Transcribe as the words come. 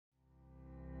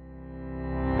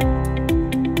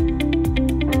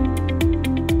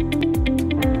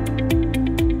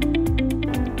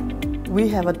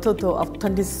have a total of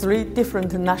 23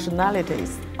 different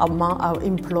nationalities among our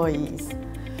employees,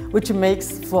 which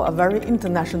makes for a very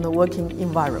international working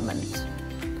environment.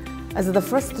 As the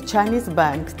first Chinese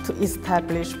bank to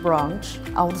establish branch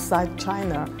outside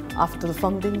China after the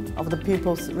founding of the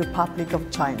People's Republic of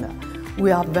China,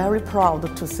 we are very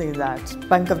proud to say that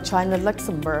Bank of China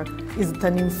Luxembourg is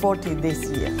turning 40 this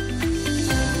year.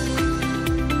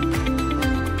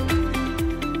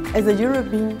 As a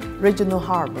European regional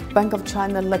hub, Bank of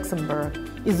China Luxembourg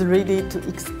is ready to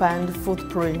expand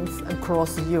footprints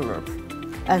across Europe,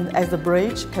 and as a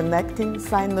bridge connecting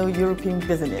Sino-European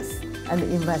business and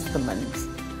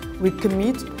investment, we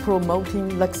commit to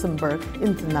promoting Luxembourg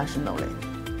internationally.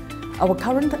 Our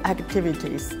current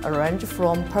activities range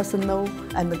from personal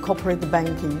and corporate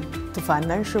banking to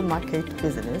financial market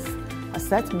business,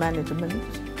 asset management,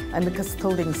 and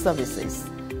custodian services.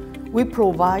 We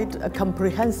provide a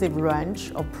comprehensive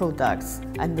range of products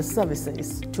and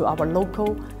services to our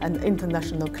local and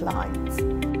international clients.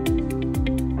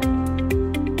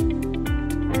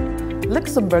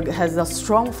 Luxembourg has a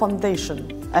strong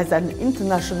foundation as an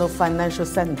international financial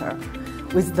center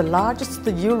with the largest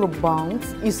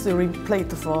Eurobonds issuing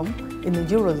platform in the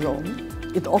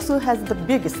Eurozone. It also has the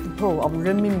biggest pool of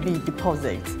renminbi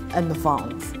deposits and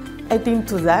funds. Adding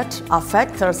to that are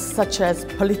factors such as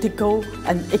political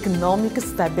and economic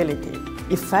stability,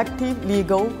 effective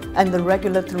legal and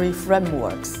regulatory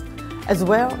frameworks, as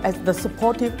well as the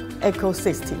supportive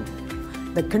ecosystem.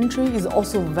 The country is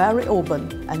also very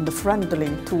open and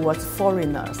friendly towards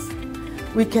foreigners.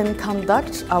 We can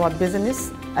conduct our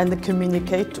business and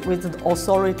communicate with the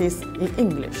authorities in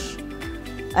English.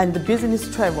 And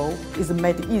business travel is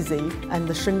made easy under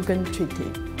the Schengen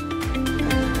Treaty.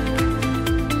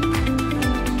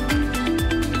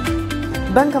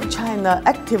 Bank of China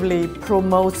actively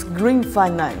promotes green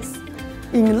finance.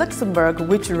 In Luxembourg,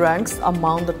 which ranks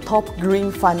among the top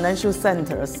green financial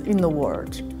centers in the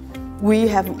world, we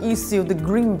have issued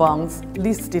green bonds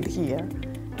listed here,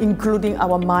 including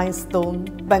our milestone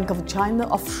Bank of China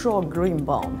Offshore Green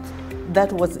Bond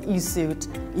that was issued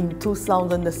in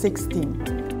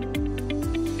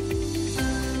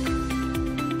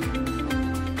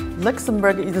 2016.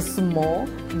 Luxembourg is small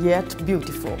yet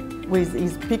beautiful, with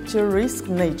its picturesque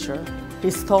nature,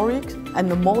 historic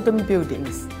and modern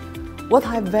buildings. What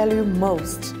I value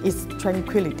most is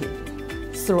tranquility.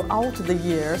 Throughout the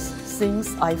years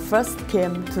since I first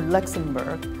came to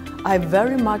Luxembourg, I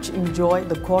very much enjoy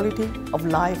the quality of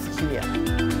life here.